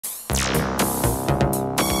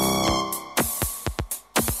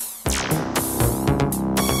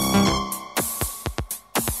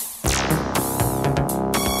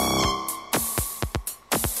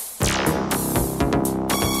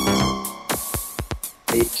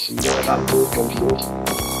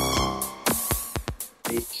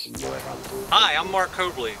Hi, I'm Mark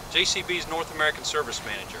Cobley, JCB's North American Service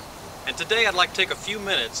Manager, and today I'd like to take a few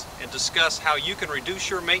minutes and discuss how you can reduce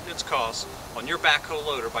your maintenance costs on your backhoe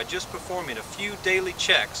loader by just performing a few daily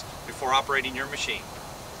checks before operating your machine.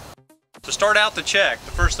 To start out the check,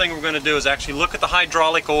 the first thing we're going to do is actually look at the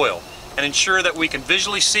hydraulic oil and ensure that we can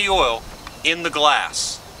visually see oil in the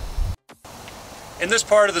glass. In this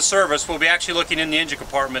part of the service, we'll be actually looking in the engine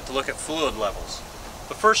compartment to look at fluid levels.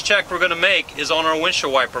 The first check we're going to make is on our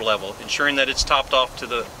windshield wiper level, ensuring that it's topped off to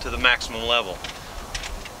the maximum level.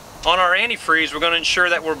 On our antifreeze, we're going to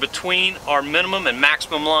ensure that we're between our minimum and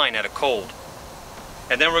maximum line at a cold.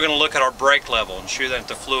 And then we're going to look at our brake level, ensure that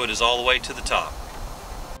the fluid is all the way to the top.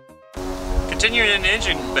 Continuing in the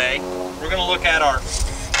engine bay, we're going to look at our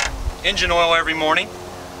engine oil every morning,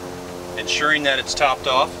 ensuring that it's topped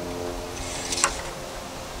off,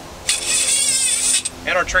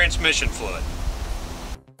 and our transmission fluid.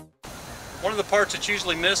 One of the parts that's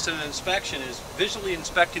usually missed in an inspection is visually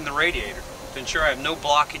inspecting the radiator to ensure I have no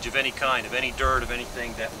blockage of any kind, of any dirt, of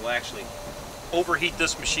anything that will actually overheat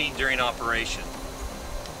this machine during operation.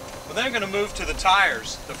 We're then going to move to the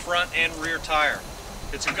tires, the front and rear tire.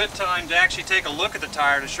 It's a good time to actually take a look at the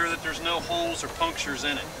tire to ensure that there's no holes or punctures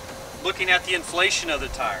in it. Looking at the inflation of the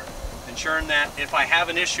tire, ensuring that if I have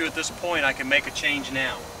an issue at this point, I can make a change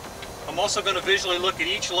now. I'm also going to visually look at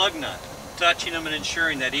each lug nut, touching them and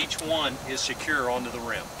ensuring that each one is secure onto the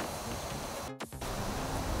rim.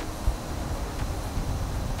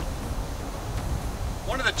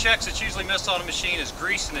 One of the checks that's usually missed on a machine is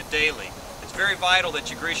greasing it daily. It's very vital that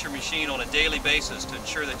you grease your machine on a daily basis to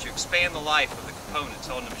ensure that you expand the life of the components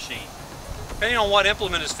on the machine. Depending on what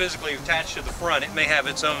implement is physically attached to the front, it may have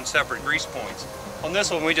its own separate grease points. On this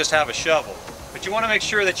one, we just have a shovel. But you want to make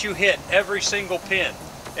sure that you hit every single pin.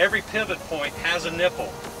 Every pivot point has a nipple,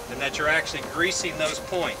 and that you're actually greasing those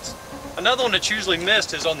points. Another one that's usually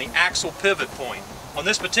missed is on the axle pivot point. On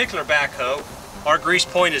this particular backhoe, our grease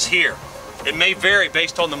point is here. It may vary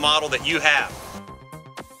based on the model that you have.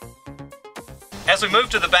 As we move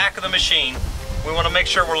to the back of the machine, we want to make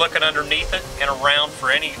sure we're looking underneath it and around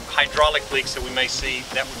for any hydraulic leaks that we may see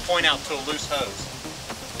that would point out to a loose hose.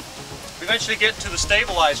 We eventually get to the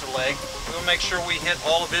stabilizer leg. We want to make sure we hit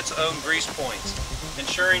all of its own grease points,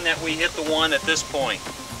 ensuring that we hit the one at this point.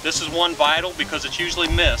 This is one vital because it's usually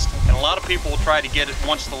missed, and a lot of people will try to get it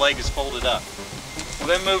once the leg is folded up. We'll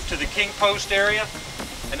then move to the king post area,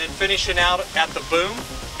 and then finishing out at the boom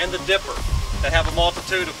and the dipper that have a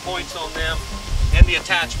multitude of points on them and the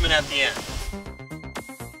attachment at the end.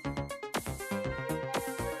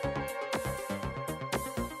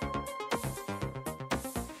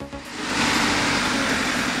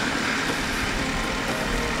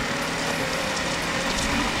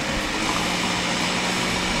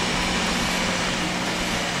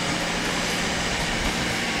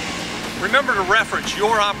 Remember to reference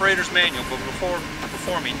your operator's manual before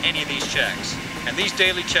performing any of these checks. And these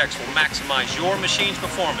daily checks will maximize your machine's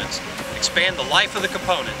performance, expand the life of the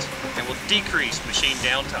components, and will decrease machine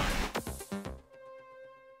downtime.